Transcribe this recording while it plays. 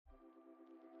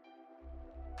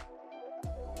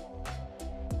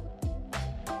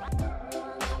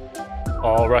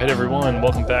All right, everyone,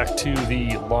 welcome back to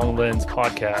the Long Lens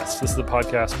Podcast. This is the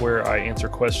podcast where I answer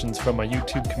questions from my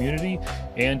YouTube community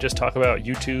and just talk about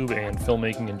YouTube and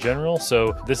filmmaking in general.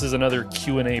 So this is another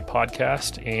Q&A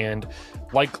podcast, and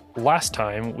like last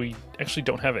time, we actually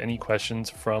don't have any questions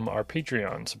from our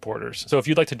Patreon supporters. So if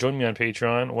you'd like to join me on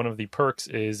Patreon, one of the perks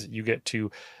is you get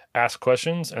to ask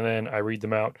questions and then I read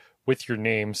them out with your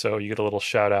name, so you get a little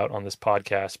shout out on this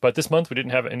podcast. But this month we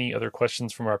didn't have any other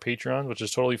questions from our Patreon, which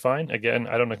is totally fine. Again,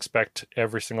 I don't expect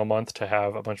every single month to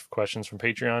have a bunch of questions from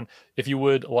Patreon. If you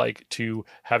would like to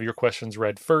have your questions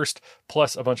read first,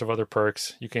 plus a bunch of other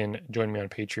perks, you can join me on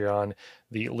Patreon.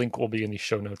 The link will be in the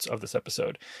show notes of this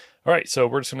episode. All right, so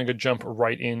we're just going to jump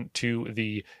right into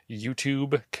the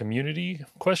YouTube community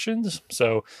questions.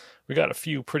 So we got a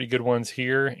few pretty good ones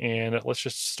here, and let's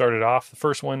just start it off. The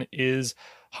first one is,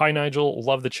 "Hi Nigel,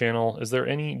 love the channel. Is there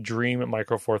any dream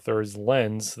Micro Four Thirds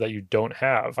lens that you don't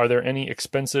have? Are there any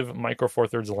expensive Micro Four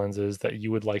Thirds lenses that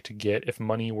you would like to get if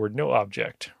money were no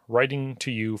object? Writing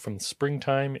to you from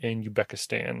springtime in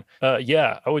Uzbekistan."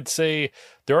 Yeah, I would say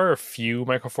there are a few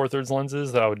Micro Four Thirds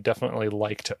lenses that I would definitely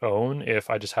like to own if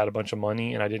I just had a bunch of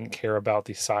money and I didn't care about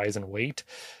the size and weight.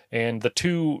 And the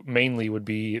two mainly would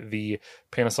be the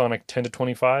Panasonic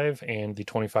 10-25 and the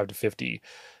 25-50,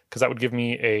 because that would give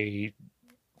me a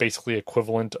basically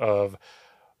equivalent of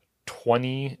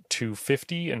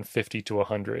 20-50 and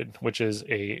 50-100, which is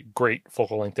a great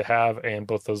focal length to have, and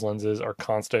both those lenses are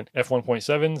constant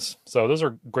f1.7s, so those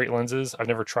are great lenses. I've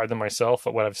never tried them myself,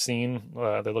 but what I've seen,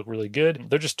 they look really good.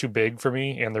 They're just too big for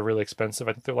me, and they're really expensive.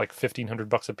 I think they're like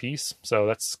 $1,500 a piece, so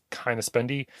that's kind of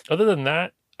spendy. Other than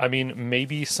that, I mean,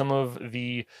 maybe some of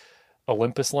the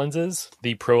Olympus lenses,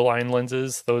 the Pro line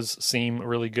lenses, those seem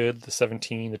really good. The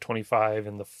 17, the 25,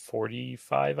 and the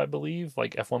 45, I believe,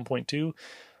 like f1.2.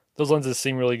 Those lenses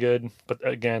seem really good, but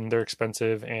again, they're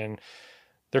expensive and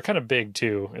they're kind of big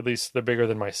too. At least they're bigger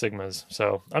than my Sigmas.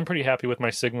 So I'm pretty happy with my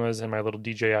Sigmas and my little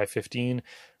DJI 15.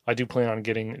 I do plan on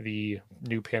getting the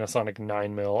new Panasonic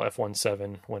 9mm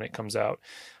f1.7 when it comes out.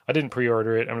 I didn't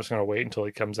pre-order it. I'm just going to wait until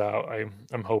it comes out.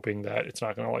 I'm hoping that it's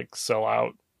not going to like sell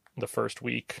out the first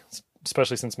week,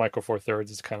 especially since Micro Four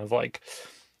Thirds is kind of like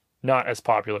not as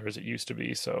popular as it used to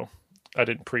be. So I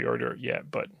didn't pre-order it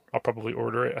yet, but I'll probably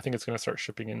order it. I think it's going to start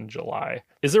shipping in July.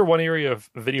 Is there one area of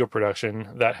video production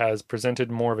that has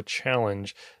presented more of a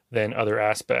challenge than other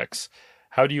aspects?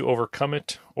 How do you overcome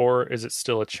it, or is it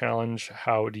still a challenge?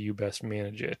 How do you best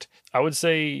manage it? I would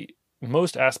say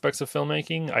most aspects of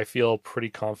filmmaking I feel pretty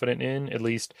confident in. At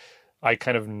least I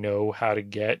kind of know how to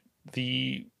get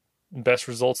the best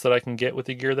results that I can get with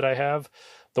the gear that I have.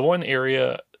 The one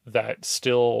area that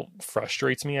still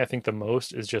frustrates me, I think, the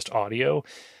most is just audio.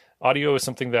 Audio is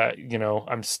something that,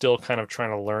 I'm still kind of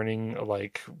trying to learning,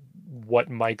 like what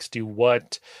mics do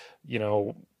what,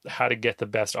 how to get the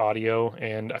best audio.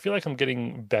 And I feel like I'm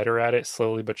getting better at it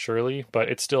slowly but surely, but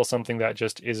it's still something that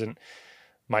just isn't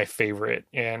my favorite,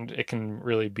 and it can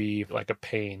really be like a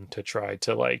pain to try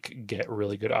to like get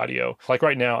really good audio. Like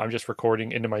right now I'm just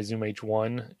recording into my Zoom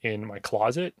H1 in my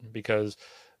closet because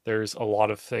there's a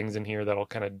lot of things in here that'll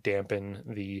kind of dampen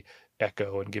the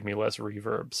echo and give me less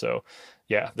reverb. So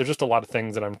yeah, there's just a lot of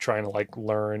things that I'm trying to like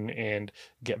learn and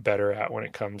get better at when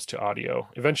it comes to audio.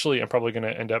 Eventually I'm probably going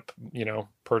to end up,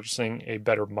 purchasing a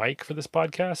better mic for this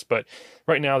podcast, but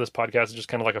right now this podcast is just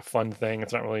kind of like a fun thing.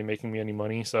 It's not really making me any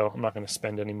money, so I'm not going to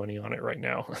spend any money on it right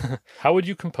now. How would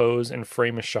you compose and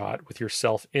frame a shot with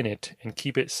yourself in it and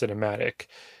keep it cinematic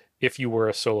if you were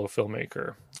a solo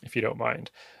filmmaker, if you don't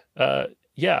mind? I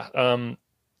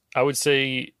would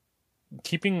say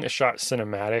keeping a shot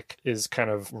cinematic is kind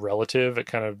of relative. It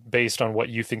kind of based on what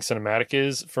you think cinematic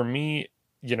is. For me,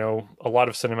 a lot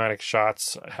of cinematic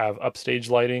shots have upstage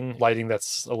lighting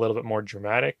that's a little bit more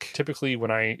dramatic. Typically,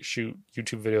 when I shoot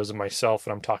YouTube videos of myself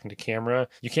and I'm talking to camera,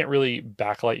 you can't really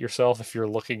backlight yourself if you're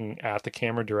looking at the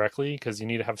camera directly, because you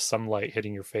need to have some light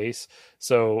hitting your face.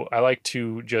 So I like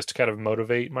to just kind of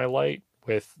motivate my light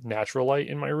with natural light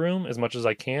in my room as much as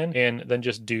I can, and then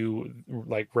just do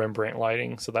like Rembrandt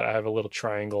lighting so that I have a little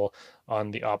triangle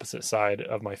on the opposite side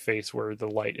of my face where the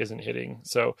light isn't hitting.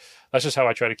 So that's just how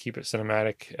I try to keep it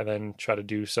cinematic, and then try to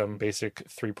do some basic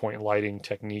 3-point lighting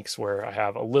techniques where I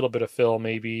have a little bit of fill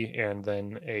maybe, and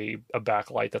then a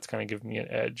backlight that's kind of giving me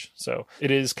an edge. So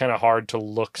it is kind of hard to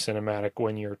look cinematic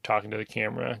when you're talking to the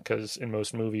camera, because in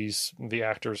most movies the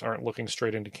actors aren't looking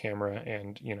straight into camera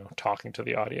and talking to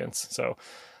the audience. So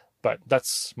but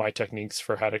that's my techniques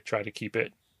for how to try to keep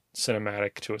it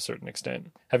cinematic to a certain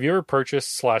extent. Have you ever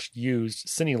purchased/used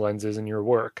cine lenses in your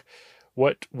work?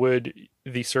 what would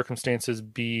the circumstances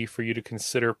be for you to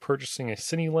consider purchasing a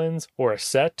cine lens or a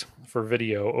set for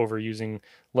video over using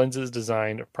lenses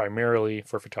designed primarily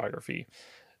for photography?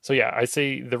 So yeah, I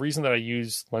say the reason that I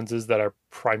use lenses that are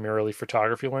primarily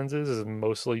photography lenses is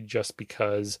mostly just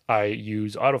because I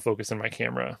use autofocus in my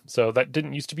camera. So that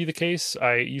didn't used to be the case.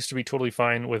 I used to be totally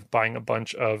fine with buying a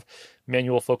bunch of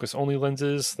manual focus only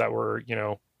lenses that were,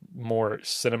 more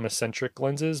cinema centric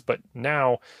lenses. But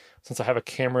now, since I have a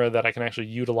camera that I can actually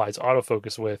utilize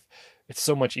autofocus with, it's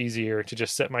so much easier to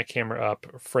just set my camera up,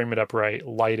 frame it up right,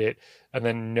 light it, and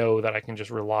then know that I can just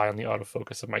rely on the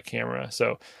autofocus of my camera.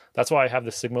 So that's why I have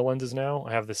the Sigma lenses now.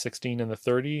 I have the 16 and the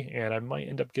 30, and I might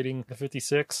end up getting the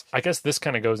 56. I guess this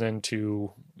kind of goes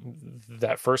into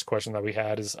that first question that we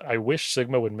had is I wish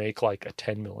Sigma would make like a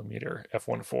 10 millimeter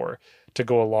f1.4 to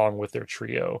go along with their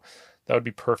trio. That would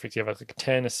be perfect. You have like a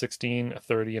 10, a 16, a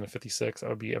 30, and a 56. That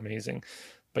would be amazing.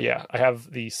 But yeah, I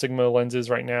have the Sigma lenses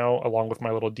right now, along with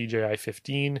my little DJI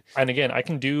 15. And again, I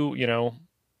can do,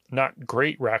 not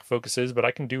great rack focuses, but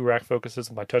I can do rack focuses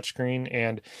with my touchscreen.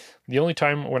 And the only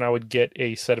time when I would get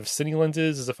a set of cine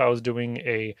lenses is if I was doing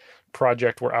a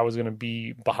project where I was going to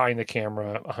be behind the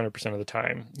camera 100% of the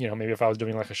time. Maybe if I was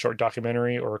doing like a short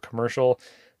documentary or a commercial.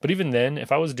 But even then,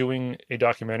 if I was doing a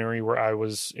documentary where I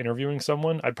was interviewing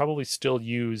someone, I'd probably still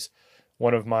use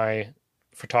one of my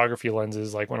photography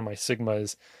lenses, like one of my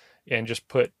Sigmas, and just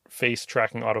put face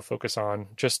tracking autofocus on,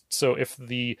 just so if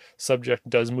the subject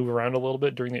does move around a little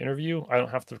bit during the interview, I don't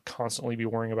have to constantly be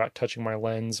worrying about touching my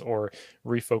lens or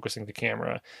refocusing the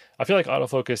camera. I feel like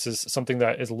autofocus is something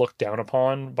that is looked down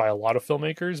upon by a lot of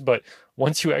filmmakers, but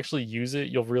once you actually use it,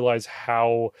 you'll realize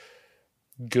how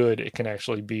good it can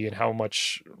actually be and how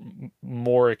much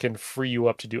more it can free you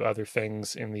up to do other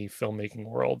things in the filmmaking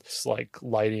world. It's like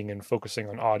lighting and focusing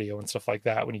on audio and stuff like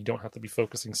that when you don't have to be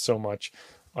focusing so much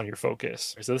on your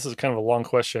focus. So this is kind of a long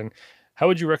question. How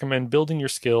would you recommend building your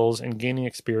skills and gaining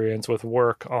experience with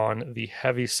work on the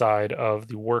heavy side of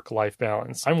the work-life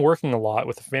balance? I'm working a lot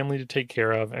with a family to take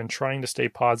care of and trying to stay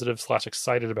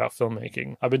positive/excited about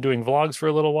filmmaking. I've been doing vlogs for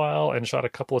a little while and shot a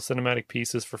couple of cinematic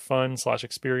pieces for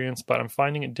fun/experience, but I'm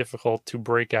finding it difficult to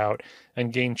break out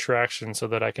and gain traction so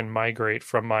that I can migrate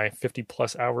from my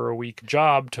 50+ hour a week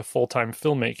job to full-time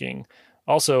filmmaking.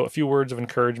 Also, a few words of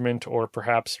encouragement or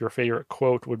perhaps your favorite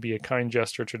quote would be a kind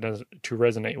gesture to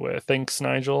resonate with. Thanks,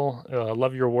 Nigel.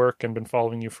 Love your work and been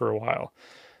following you for a while.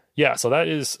 Yeah, so that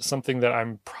is something that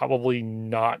I'm probably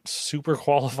not super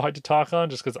qualified to talk on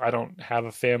just because I don't have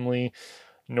a family,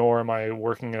 nor am I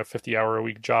working a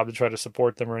 50-hour-a-week job to try to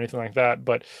support them or anything like that.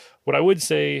 But what I would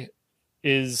say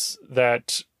is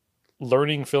that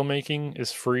learning filmmaking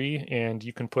is free and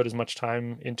you can put as much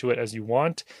time into it as you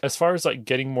want. As far as like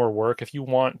getting more work, if you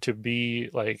want to be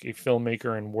like a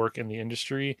filmmaker and work in the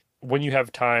industry, when you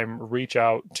have time, reach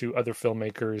out to other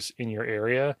filmmakers in your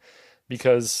area,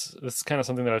 because this is kind of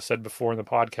something that I've said before in the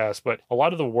podcast, but a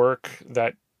lot of the work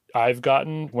that I've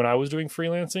gotten when I was doing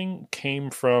freelancing came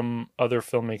from other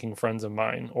filmmaking friends of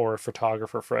mine or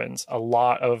photographer friends. A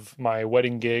lot of my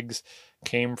wedding gigs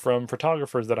came from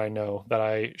photographers that I know that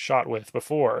I shot with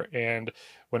before. And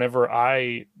whenever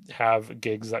I have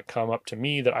gigs that come up to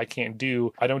me that I can't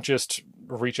do, I don't just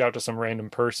reach out to some random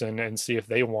person and see if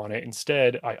they want it.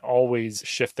 Instead, I always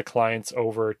shift the clients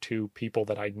over to people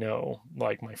that I know,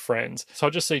 like my friends. So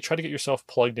I'll just say, try to get yourself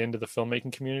plugged into the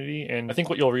filmmaking community. And I think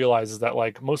what you'll realize is that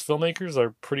like most filmmakers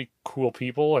are pretty cool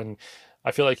people. And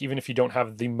I feel like even if you don't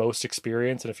have the most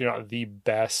experience and if you're not the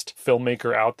best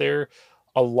filmmaker out there,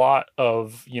 a lot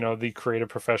of, the creative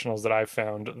professionals that I've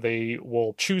found, they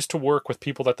will choose to work with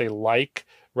people that they like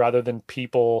rather than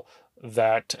people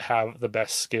that have the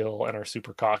best skill and are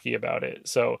super cocky about it.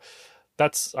 So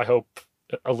that's, I hope,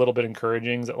 a little bit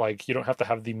encouraging that like you don't have to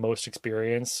have the most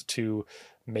experience to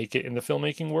make it in the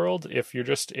filmmaking world. If you're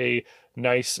just a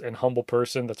nice and humble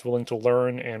person that's willing to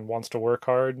learn and wants to work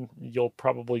hard, you'll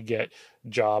probably get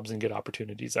jobs and get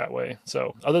opportunities that way.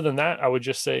 So other than that, I would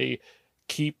just say,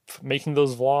 keep making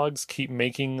those vlogs, keep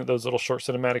making those little short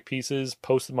cinematic pieces,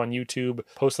 post them on YouTube,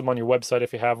 post them on your website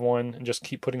if you have one, and just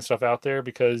keep putting stuff out there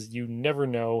because you never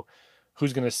know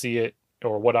who's going to see it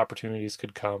or what opportunities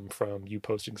could come from you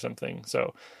posting something.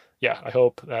 So yeah, I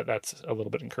hope that that's a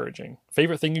little bit encouraging.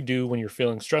 Favorite thing you do when you're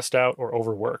feeling stressed out or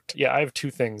overworked? Yeah, I have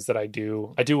two things that I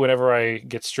do. I do whenever I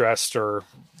get stressed or,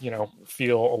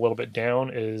 feel a little bit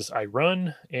down is I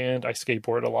run and I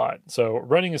skateboard a lot. So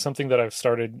running is something that I've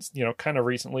started, kind of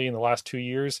recently in the last 2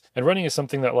 years. And running is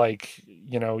something that like,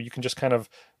 you can just kind of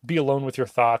be alone with your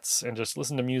thoughts and just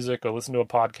listen to music or listen to a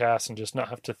podcast and just not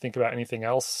have to think about anything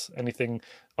else, anything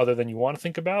other than you want to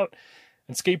think about.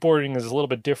 And skateboarding is a little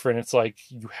bit different. It's like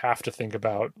you have to think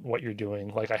about what you're doing.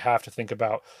 Like I have to think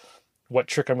about what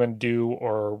trick I'm going to do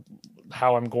or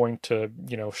how I'm going to,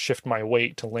 shift my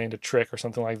weight to land a trick or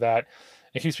something like that.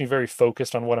 It keeps me very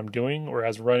focused on what I'm doing,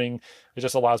 whereas running, it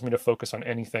just allows me to focus on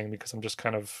anything because I'm just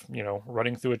kind of,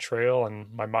 running through a trail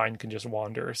and my mind can just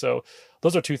wander. So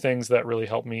those are two things that really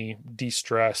help me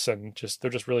de-stress and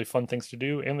they're just really fun things to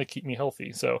do and they keep me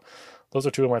healthy. So those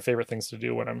are two of my favorite things to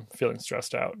do when I'm feeling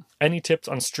stressed out. Any tips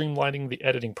on streamlining the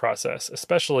editing process,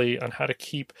 especially on how to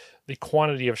keep the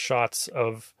quantity of shots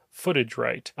of footage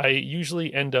right? I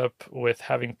usually end up with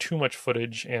having too much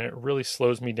footage and it really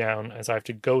slows me down as I have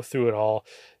to go through it all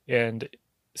and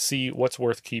see what's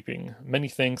worth keeping. Many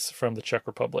thanks from the Czech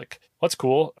Republic. That's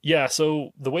cool. Yeah,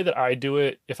 so the way that I do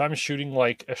it, if I'm shooting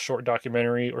like a short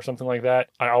documentary or something like that,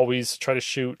 I always try to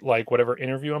shoot like whatever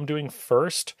interview I'm doing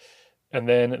first. And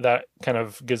then that kind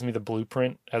of gives me the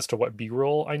blueprint as to what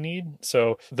B-roll I need.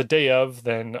 So the day of,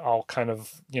 then I'll kind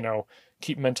of,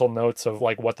 keep mental notes of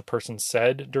like what the person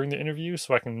said during the interview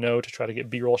so I can know to try to get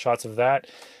B-roll shots of that.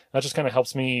 That just kind of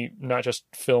helps me not just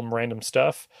film random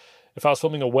stuff. If I was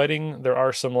filming a wedding, there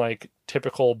are some like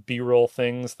typical B-roll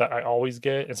things that I always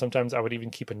get. And sometimes I would even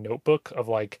keep a notebook of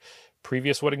like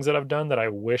previous weddings that I've done that I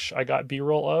wish I got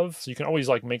B-roll of. So you can always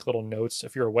like make little notes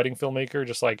if you're a wedding filmmaker,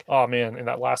 just like, oh man, in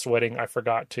that last wedding, I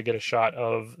forgot to get a shot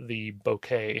of the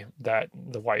bouquet that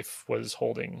the wife was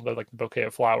holding, like the bouquet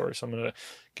of flowers. So I'm going to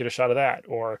get a shot of that.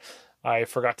 Or I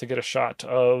forgot to get a shot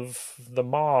of the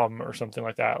mom or something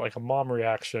like that, like a mom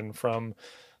reaction from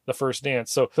the first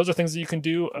dance. So those are things that you can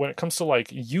do. When it comes to like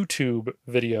YouTube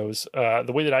videos,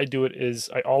 the way that I do it is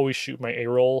I always shoot my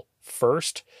A-roll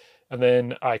first, and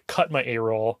then I cut my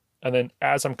A-roll. And then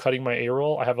as I'm cutting my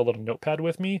A-roll, I have a little notepad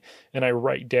with me and I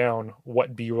write down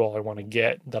what B-roll I want to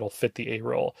get that'll fit the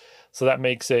A-roll. So that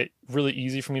makes it really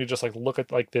easy for me to just like look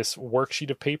at like this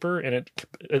worksheet of paper, and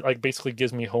it like basically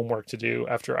gives me homework to do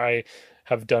after I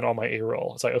have done all my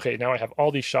A-roll. It's like, okay, now I have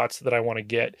all these shots that I want to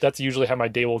get. That's usually how my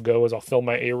day will go, is I'll film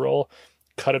my A-roll,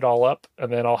 cut it all up,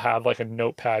 and then I'll have like a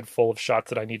notepad full of shots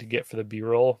that I need to get for the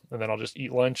B-roll, and then I'll just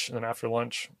eat lunch, and then after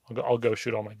lunch I'll go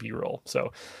shoot all my B-roll.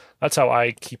 So that's how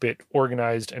I keep it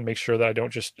organized and make sure that I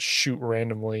don't just shoot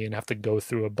randomly and have to go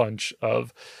through a bunch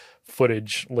of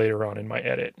footage later on in my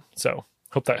edit. So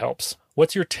hope that helps.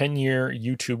 What's your 10-year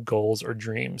YouTube goals or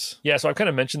dreams? Yeah, so I've kind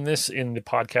of mentioned this in the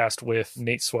podcast with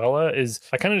Nate Swella, is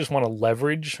I kind of just want to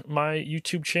leverage my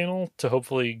YouTube channel to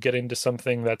hopefully get into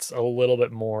something that's a little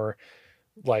bit more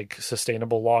like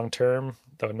sustainable long term,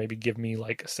 that would maybe give me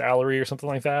like a salary or something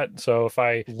like that. So if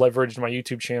I leveraged my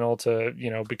YouTube channel to,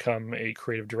 become a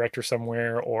creative director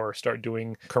somewhere, or start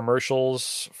doing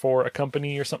commercials for a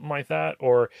company or something like that,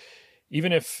 or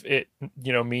even if it,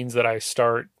 means that I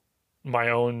start my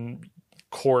own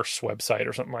course website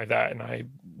or something like that and I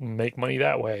make money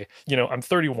that way. I'm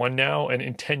 31 now, and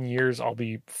in 10 years I'll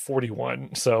be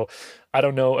 41. So I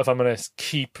don't know if I'm going to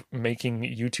keep making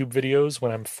YouTube videos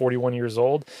when I'm 41 years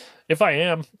old. If I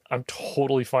am, I'm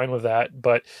totally fine with that,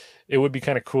 but it would be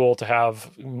kind of cool to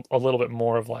have a little bit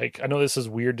more of like, I know this is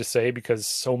weird to say because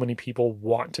so many people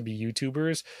want to be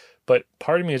YouTubers, but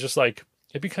part of me is just like,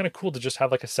 it'd be kind of cool to just have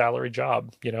like a salary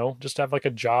job, just have like a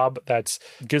job that's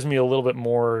gives me a little bit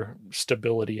more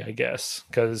stability, I guess.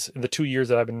 Because in the 2 years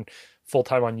that I've been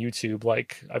full-time on YouTube,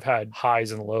 like I've had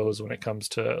highs and lows when it comes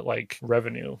to like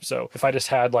revenue. So if I just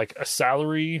had like a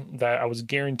salary that I was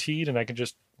guaranteed and I could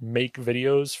just make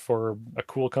videos for a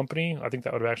cool company, I think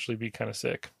that would actually be kind of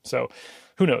sick. So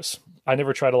who knows? I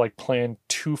never try to like plan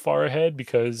too far ahead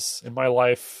because in my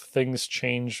life, things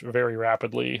change very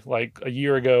rapidly. Like a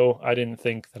year ago, I didn't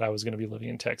think that I was going to be living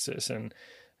in Texas, and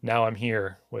now I'm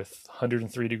here with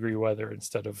 103-degree weather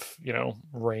instead of,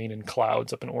 rain and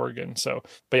clouds up in Oregon. So,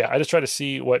 but yeah, I just try to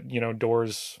see what,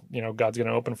 doors, God's going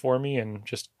to open for me, and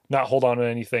just not hold on to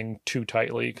anything too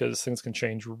tightly because things can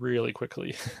change really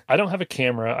quickly. I don't have a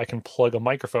camera I can plug a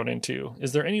microphone into.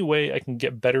 Is there any way I can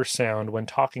get better sound when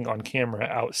talking on camera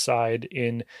outside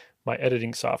in my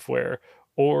editing software?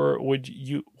 Or would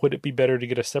it be better to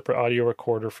get a separate audio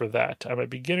recorder for that? I'm a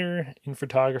beginner in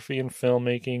photography and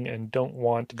filmmaking and don't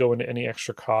want to go into any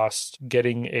extra cost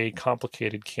getting a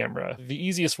complicated camera. The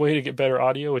easiest way to get better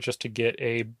audio is just to get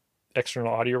a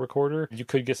external audio recorder. You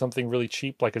could get something really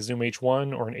cheap like a Zoom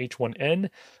H1 or an H1N.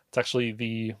 It's actually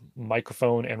the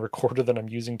microphone and recorder that I'm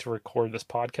using to record this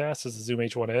podcast, is the Zoom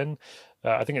H1N.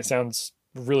 I think it sounds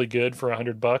really good for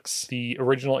 $100. The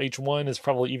original H1 is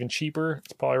probably even cheaper.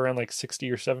 It's probably around like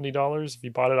 $60 or $70 if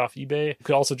you bought it off eBay. You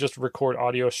could also just record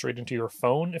audio straight into your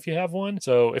phone if you have one.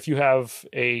 So if you have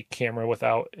a camera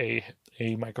without a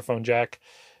microphone jack,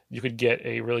 You could get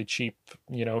a really cheap,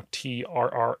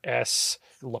 TRRS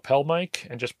lapel mic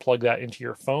and just plug that into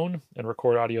your phone and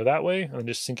record audio that way and then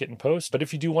just sync it in post. But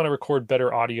if you do want to record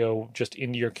better audio just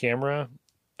into your camera,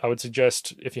 I would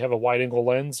suggest if you have a wide angle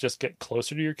lens, just get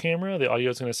closer to your camera. The audio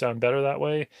is going to sound better that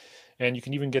way. And you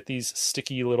can even get these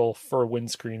sticky little fur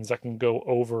windscreens that can go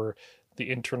over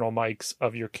the internal mics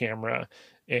of your camera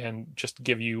and just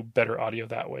give you better audio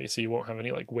that way, so you won't have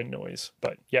any like wind noise.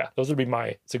 But yeah, those would be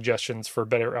my suggestions for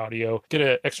better audio. Get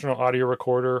an external audio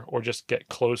recorder or just get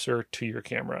closer to your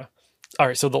camera. All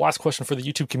right, so the last question for the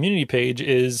YouTube community page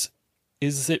is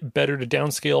it better to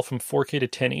downscale from 4K to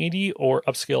 1080 or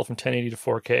upscale from 1080 to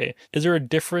 4K? Is there a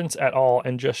difference at all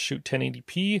and just shoot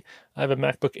 1080p? I have a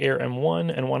MacBook Air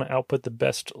M1 and want to output the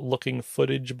best looking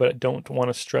footage, but don't want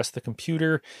to stress the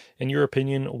computer. In your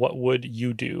opinion, what would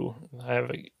you do? I have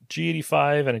a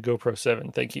G85 and a GoPro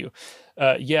 7. Thank you.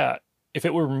 Yeah, if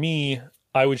it were me,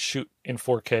 I would shoot in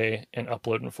 4K and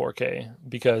upload in 4K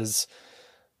because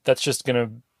that's just going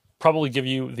to probably give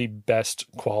you the best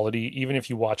quality, even if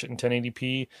you watch it in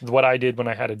 1080p. What I did when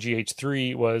I had a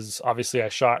GH3 was obviously I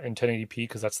shot in 1080p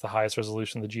because that's the highest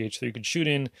resolution the GH3 could shoot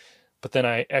in, but then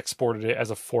I exported it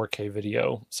as a 4K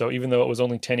video. So even though it was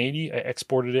only 1080, I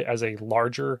exported it as a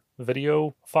larger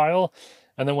video file.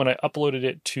 And then when I uploaded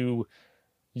it to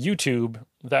YouTube,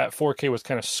 that 4K was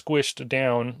kind of squished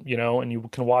down, and you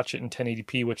can watch it in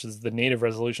 1080p, which is the native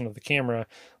resolution of the camera,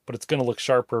 but it's going to look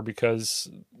sharper because,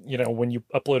 when you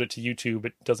upload it to YouTube,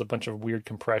 it does a bunch of weird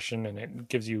compression and it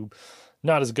gives you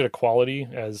not as good a quality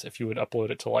as if you would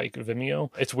upload it to like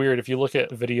Vimeo. It's weird if you look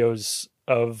at videos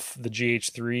of the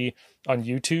GH3 on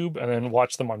YouTube and then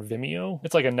watch them on Vimeo.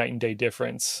 It's like a night and day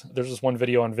difference. There's this one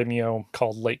video on Vimeo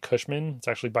called Lake Cushman. It's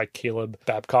actually by Caleb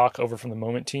Babcock over from the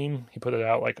Moment team. He put it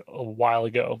out like a while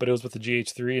ago, but it was with the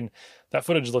GH3 and that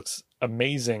footage looks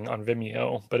amazing on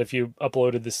Vimeo. But if you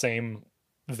uploaded the same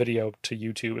video to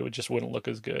YouTube, it just wouldn't look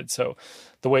as good. So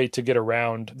the way to get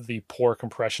around the poor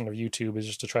compression of YouTube is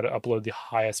just to try to upload the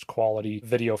highest quality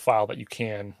video file that you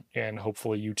can, and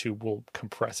hopefully YouTube will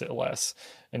compress it less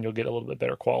and you'll get a little bit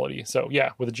better quality. So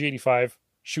yeah, with a G85,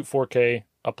 shoot 4K,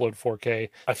 upload 4K.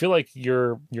 I feel like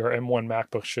your M1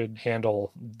 MacBook should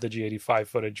handle the G85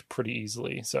 footage pretty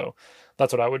easily. So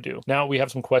that's what I would do. Now we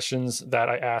have some questions that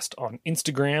I asked on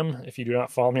Instagram. If you do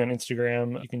not follow me on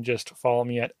Instagram, you can just follow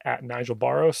me at Nigel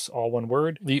Barros, all one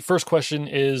word. The first question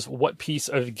is, what piece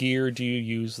of gear do you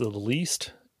use the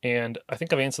least? And I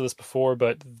think I've answered this before,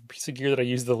 but the piece of gear that I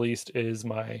use the least is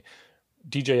my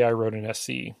DJI Ronin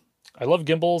SC. I love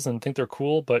gimbals and think they're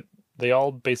cool, but they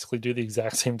all basically do the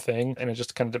exact same thing. And it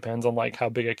just kind of depends on like how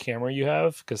big a camera you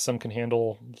have, because some can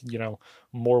handle,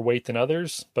 more weight than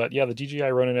others. But yeah, the DJI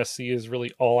Ronin SC is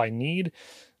really all I need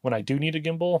when I do need a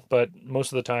gimbal, but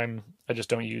most of the time I just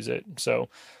don't use it. So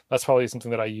that's probably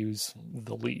something that I use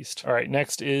the least. All right,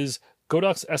 next is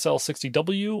Godox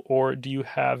SL60W, or do you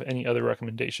have any other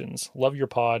recommendations? Love your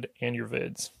pod and your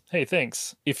vids. Hey,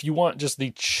 thanks. If you want just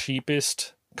the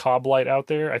cheapest cob light out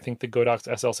there, I think the Godox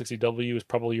SL60W is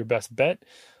probably your best bet,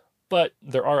 but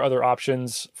there are other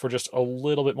options for just a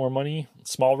little bit more money.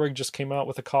 Small Rig just came out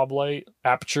with a cob light.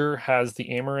 Aperture has the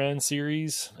Amaran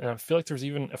series, and I feel like there's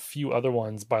even a few other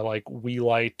ones by like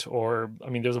WeLight,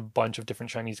 there's a bunch of different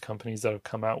Chinese companies that have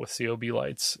come out with COB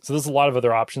lights. So there's a lot of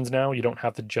other options now. You don't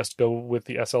have to just go with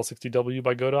the SL60W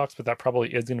by Godox, but that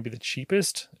probably is going to be the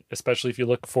cheapest, especially if you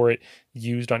look for it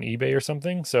used on eBay or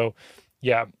something. So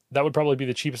yeah, that would probably be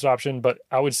the cheapest option, but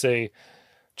I would say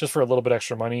just for a little bit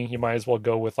extra money, you might as well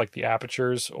go with like the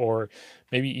Apertures or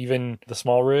maybe even the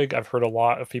Small Rig. I've heard a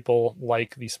lot of people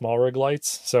like the Small Rig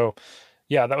lights. So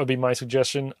yeah, that would be my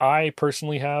suggestion. I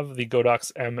personally have the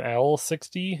Godox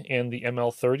ML60 and the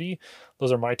ML30.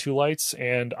 Those are my two lights,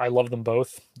 and I love them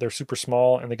both. They're super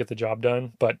small and they get the job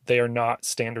done, but they are not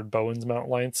standard Bowens mount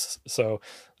lights. So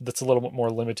that's a little bit more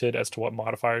limited as to what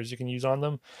modifiers you can use on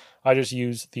them. I just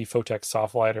use the Photex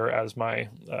soft lighter as my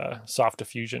soft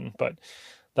diffusion, but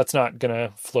that's not going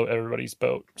to float everybody's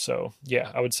boat. So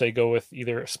yeah, I would say go with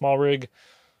either a Small Rig,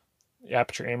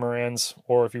 Aperture Amarans,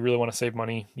 or if you really want to save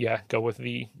money, go with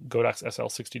the Godox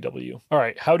SL60W. All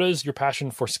right, how does your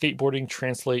passion for skateboarding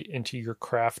translate into your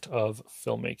craft of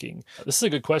filmmaking? This is a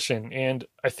good question, and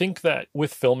I think that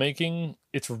with filmmaking,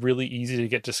 it's really easy to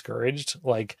get discouraged.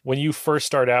 Like when you first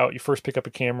start out, you first pick up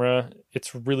a camera,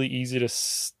 it's really easy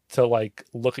to like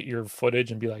look at your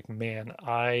footage and be like, man,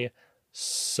 I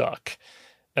suck.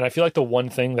 And I feel like the one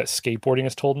thing that skateboarding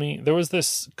has told me, there was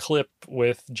this clip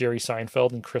with Jerry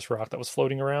Seinfeld and Chris Rock that was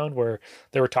floating around where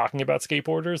they were talking about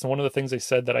skateboarders. And one of the things they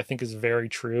said that I think is very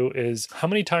true is, how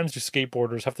many times do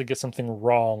skateboarders have to get something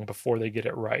wrong before they get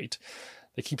it right?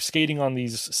 they keep skating on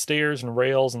these stairs and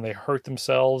rails and they hurt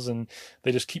themselves, and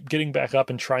they just keep getting back up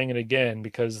and trying it again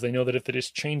because they know that if they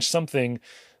just change something,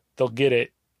 they'll get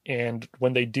it. And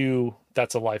when they do,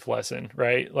 that's a life lesson,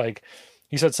 right? Like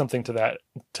he said something to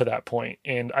that point.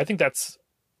 And I think that's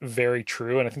very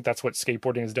true. And I think that's what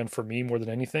skateboarding has done for me more than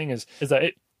anything is that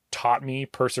it taught me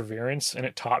perseverance, and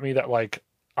it taught me that like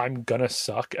I'm gonna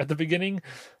suck at the beginning,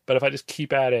 but if I just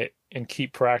keep at it and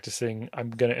keep practicing, I'm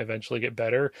gonna eventually get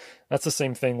better. That's the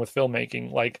same thing with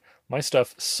filmmaking. Like my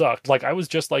stuff sucked. Like I was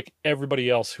just like everybody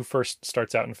else who first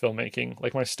starts out in filmmaking.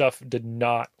 Like my stuff did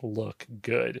not look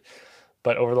good.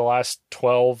 But over the last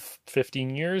 12,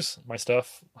 15 years, my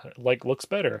stuff like looks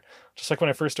better. Just like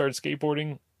when I first started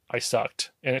skateboarding, I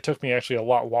sucked. And it took me actually a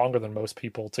lot longer than most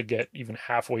people to get even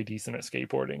halfway decent at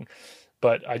skateboarding.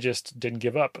 But I just didn't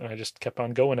give up, and I just kept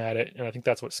on going at it. And I think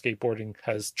that's what skateboarding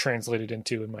has translated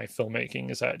into in my filmmaking,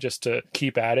 is that just to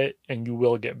keep at it and you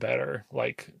will get better.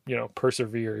 Like, you know,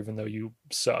 persevere even though you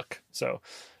suck. So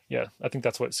yeah, I think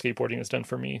that's what skateboarding has done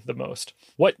for me the most.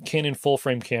 What Canon full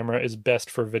frame camera is best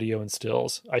for video and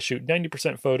stills? I shoot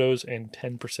 90% photos and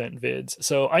 10% vids.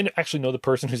 So I actually know the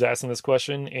person who's asking this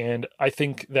question, and I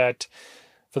think that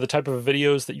for the type of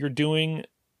videos that you're doing,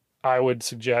 I would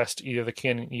suggest either the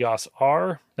Canon EOS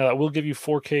R. Now that will give you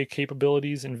 4K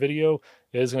capabilities in video.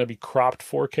 It is going to be cropped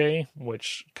 4K,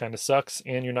 which kind of sucks,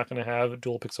 and you're not going to have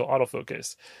dual pixel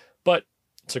autofocus. But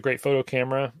it's a great photo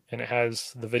camera, and it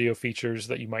has the video features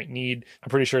that you might need. I'm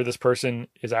pretty sure this person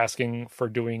is asking for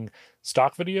doing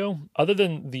stock video. Other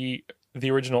than the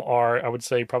original R, I would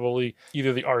say probably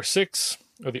either the R6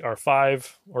 or the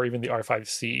R5 or even the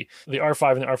R5C. The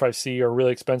R5 and the R5C are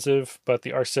really expensive, but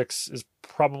the R6 is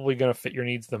probably going to fit your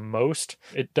needs the most.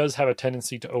 It does have a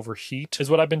tendency to overheat,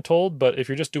 is what I've been told, but if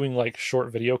you're just doing like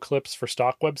short video clips for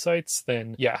stock websites,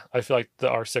 then yeah, I feel like the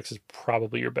R6 is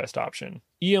probably your best option.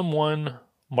 EM1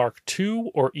 Mark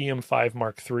II or EM5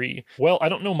 Mark III? Well, I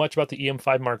don't know much about the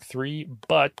EM5 Mark III,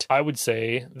 but I would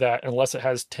say that unless it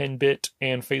has 10-bit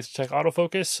and phase detect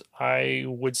autofocus, I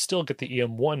would still get the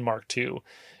EM1 Mark II.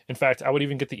 In fact, I would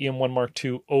even get the EM1 Mark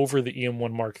II over the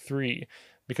EM1 Mark III,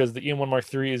 because the EM1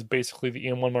 Mark III is basically the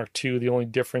EM1 Mark II. The only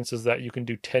difference is that you can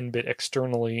do 10-bit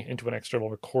externally into an external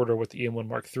recorder with the EM1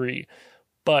 Mark III.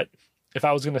 But if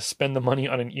I was going to spend the money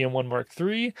on an EM1 Mark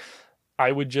III,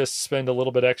 I would just spend a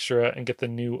little bit extra and get the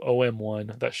new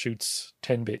OM1 that shoots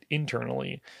 10-bit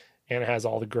internally and has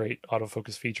all the great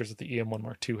autofocus features that the EM1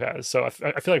 Mark II has. So I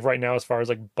feel like right now, as far as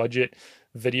like budget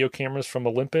video cameras from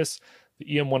Olympus, the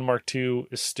EM1 Mark II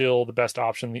is still the best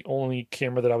option. The only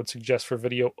camera that I would suggest for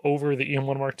video over the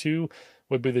EM1 Mark II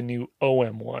would be the new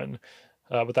OM1.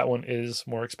 But that one is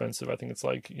more expensive. I think it's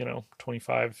like,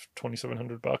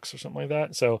 $2,700 or something like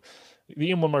that. So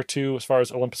the EM1 Mark II, as far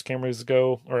as Olympus cameras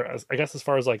go, or I guess as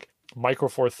far as like micro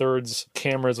four thirds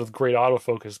cameras with great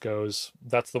autofocus goes,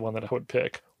 that's the one that I would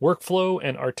pick. Workflow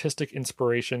and artistic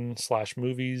inspiration /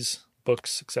 movies,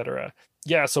 books, etc.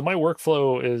 Yeah, so my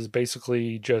workflow is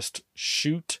basically just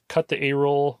shoot, cut the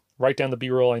A-roll, write down the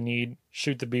B-roll I need,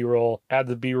 shoot the B-roll, add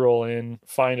the B-roll in,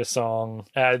 find a song,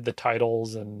 add the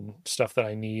titles and stuff that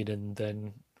I need, and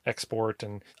then export.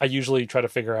 And I usually try to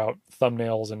figure out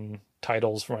thumbnails and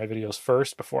titles for my videos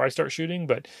first before I start shooting,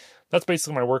 but that's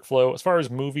basically my workflow. As far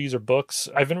as movies or books,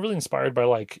 I've been really inspired by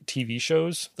like TV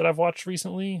shows that I've watched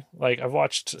recently. Like I've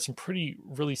watched some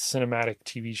really cinematic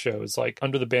TV shows, like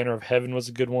Under the Banner of Heaven was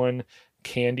a good one.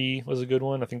 Candy was a good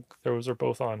one. I think those are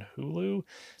both on Hulu.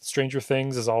 Stranger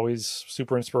Things is always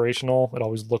super inspirational. It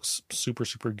always looks super,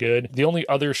 super good. The only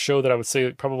other show that I would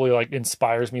say probably like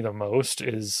inspires me the most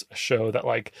is a show that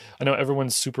like, I know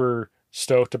everyone's super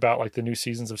stoked about like the new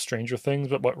seasons of Stranger Things,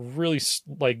 but what really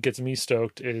like gets me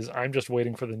stoked is I'm just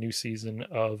waiting for the new season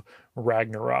of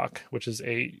Ragnarok, which is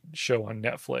a show on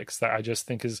Netflix that I just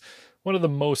think is one of the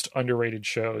most underrated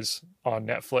shows on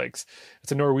Netflix.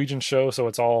 It's a Norwegian show, so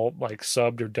it's all like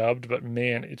subbed or dubbed, but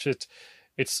man,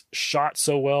 it's shot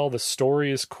so well. The story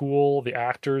is cool. The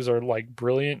actors are like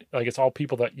brilliant. Like it's all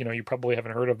people that, you probably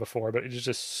haven't heard of before, but it is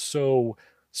just so,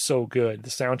 so good. The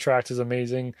soundtrack is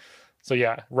amazing. So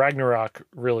yeah, Ragnarok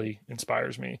really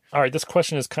inspires me. All right, this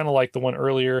question is kind of like the one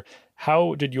earlier.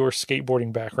 How did your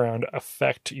skateboarding background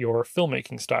affect your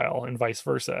filmmaking style and vice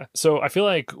versa? So I feel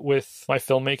like with my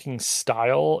filmmaking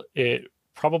style, it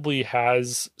probably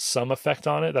has some effect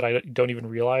on it that I don't even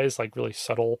realize, like really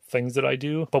subtle things that I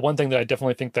do. But one thing that I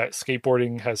definitely think that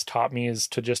skateboarding has taught me is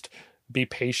to just be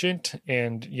patient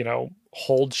and,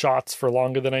 hold shots for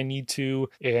longer than I need to,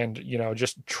 and,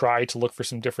 just try to look for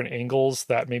some different angles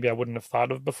that maybe I wouldn't have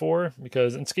thought of before.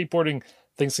 Because in skateboarding,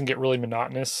 things can get really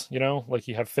monotonous, you know, like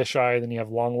you have fisheye, then you have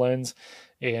long lens,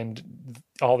 and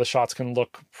all the shots can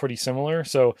look pretty similar.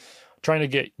 So trying to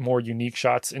get more unique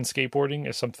shots in skateboarding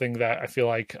is something that I feel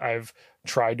like I've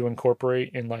tried to incorporate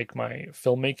in like my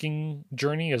filmmaking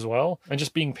journey as well. And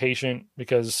just being patient,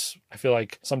 because I feel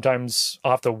like sometimes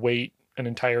I'll have to wait an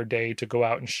entire day to go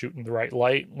out and shoot in the right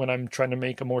light when I'm trying to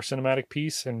make a more cinematic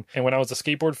piece. And when I was a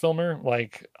skateboard filmer,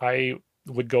 like I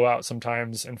would go out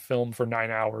sometimes and film for 9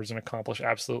 hours and accomplish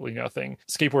absolutely nothing.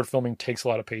 Skateboard filming takes a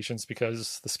lot of patience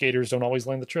because the skaters don't always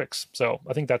land the tricks. So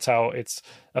I think that's how it's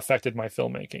affected my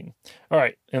filmmaking. All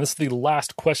right. And this is the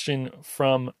last question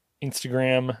from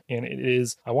Instagram, and it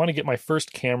is, I want to get my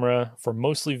first camera for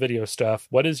mostly video stuff.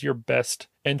 What is your best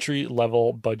entry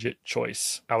level budget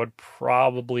choice? I would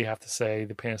probably have to say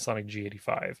the Panasonic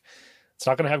G85. It's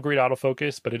not going to have great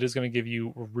autofocus, but it is going to give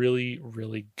you really,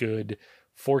 really good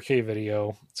 4K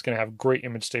video. It's going to have great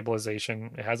image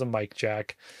stabilization. It has a mic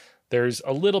jack. There's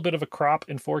a little bit of a crop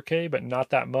in 4K, but not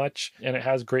that much. And it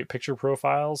has great picture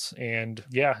profiles. And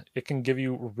yeah, it can give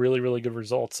you really, really good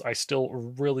results. I still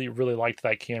really, really liked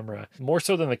that camera. More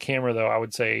so than the camera, though, I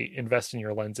would say invest in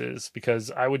your lenses,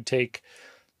 because I would take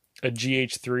a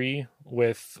GH3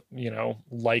 with,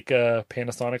 Leica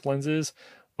Panasonic lenses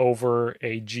over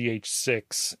a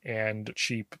GH6 and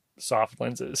cheap soft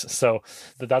lenses. So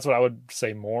that's what I would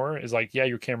say more is like, yeah,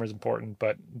 your camera is important,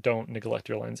 but don't neglect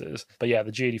your lenses. But yeah,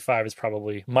 the G85 is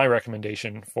probably my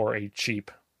recommendation for a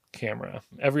cheap camera.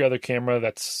 Every other camera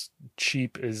that's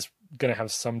cheap is going to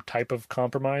have some type of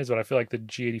compromise, but I feel like the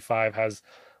G85 has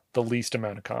the least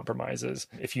amount of compromises.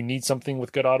 If you need something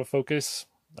with good autofocus,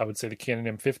 I would say the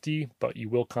Canon M50, but you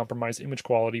will compromise image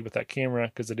quality with that camera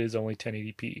because it is only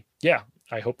 1080p. Yeah,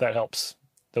 I hope that helps.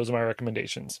 Those are my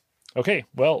recommendations. Okay,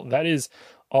 well, that is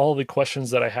all the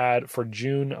questions that I had for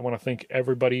June. I want to thank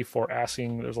everybody for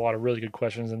asking. There's a lot of really good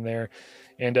questions in there.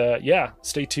 And yeah,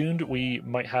 stay tuned. We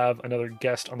might have another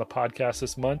guest on the podcast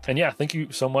this month. And yeah, thank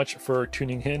you so much for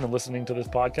tuning in and listening to this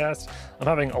podcast. I'm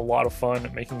having a lot of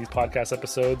fun making these podcast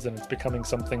episodes, and it's becoming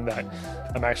something that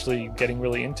I'm actually getting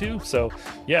really into. So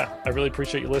yeah, I really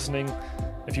appreciate you listening.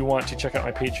 If you want to check out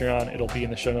my Patreon, it'll be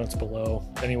in the show notes below.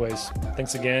 Anyways,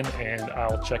 thanks again, and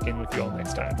I'll check in with you all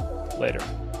next time. Later.